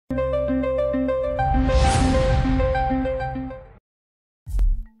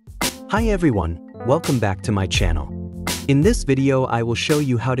Hi everyone, welcome back to my channel. In this video I will show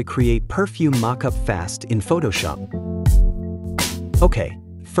you how to create Perfume Mockup Fast in Photoshop. Okay,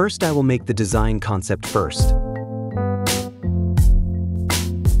 first I will make the design concept first.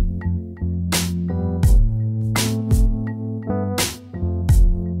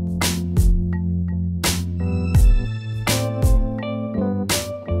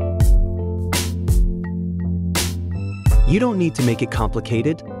 You don't need to make it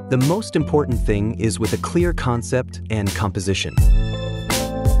complicated. The most important thing is with a clear concept and composition.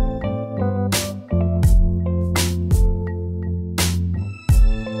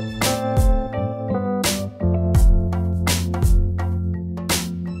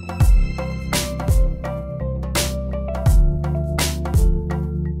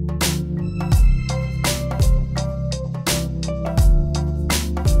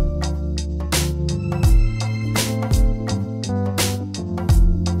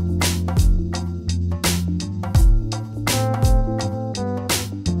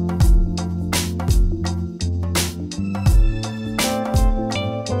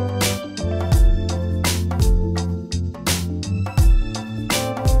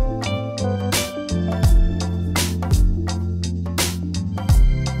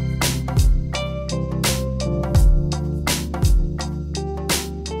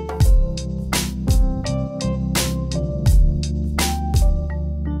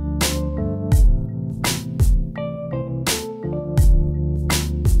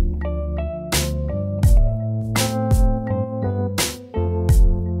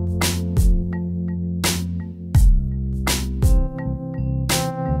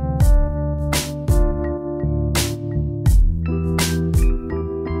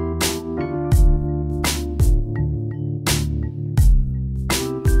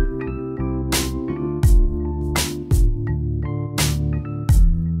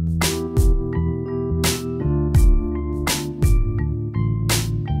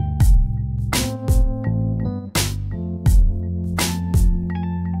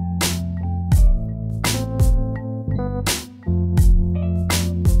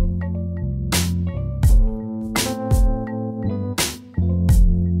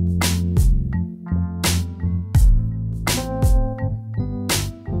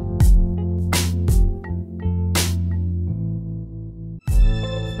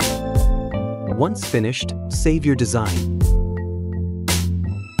 Once finished, save your design.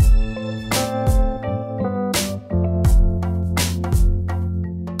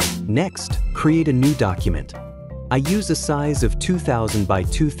 Next, create a new document. I use a size of 2000 by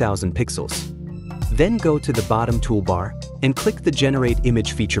 2000 pixels. Then go to the bottom toolbar and click the Generate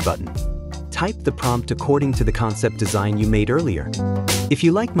Image feature button. Type the prompt according to the concept design you made earlier. If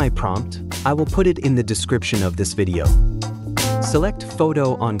you like my prompt, I will put it in the description of this video. Select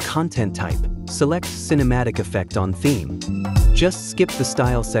Photo on Content Type. Select Cinematic Effect on Theme. Just skip the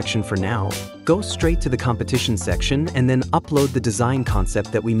Style section for now, go straight to the Competition section and then upload the design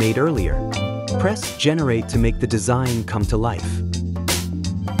concept that we made earlier. Press Generate to make the design come to life.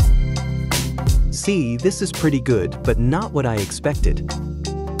 See, this is pretty good, but not what I expected.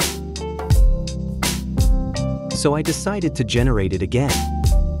 So I decided to generate it again.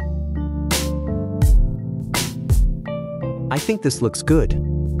 I think this looks good.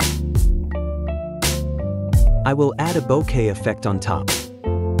 I will add a bokeh effect on top.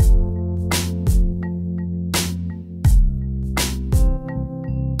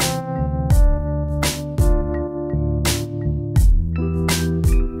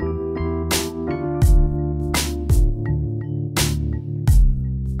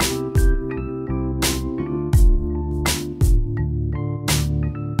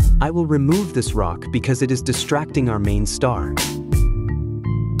 I will remove this rock because it is distracting our main star.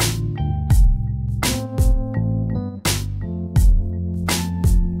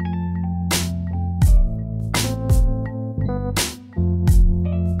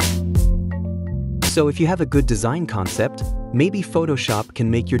 So if you have a good design concept, maybe Photoshop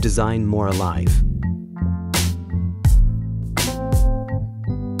can make your design more alive.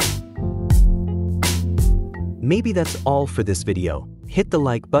 Maybe that's all for this video. Hit the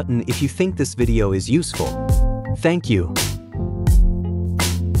like button if you think this video is useful. Thank you.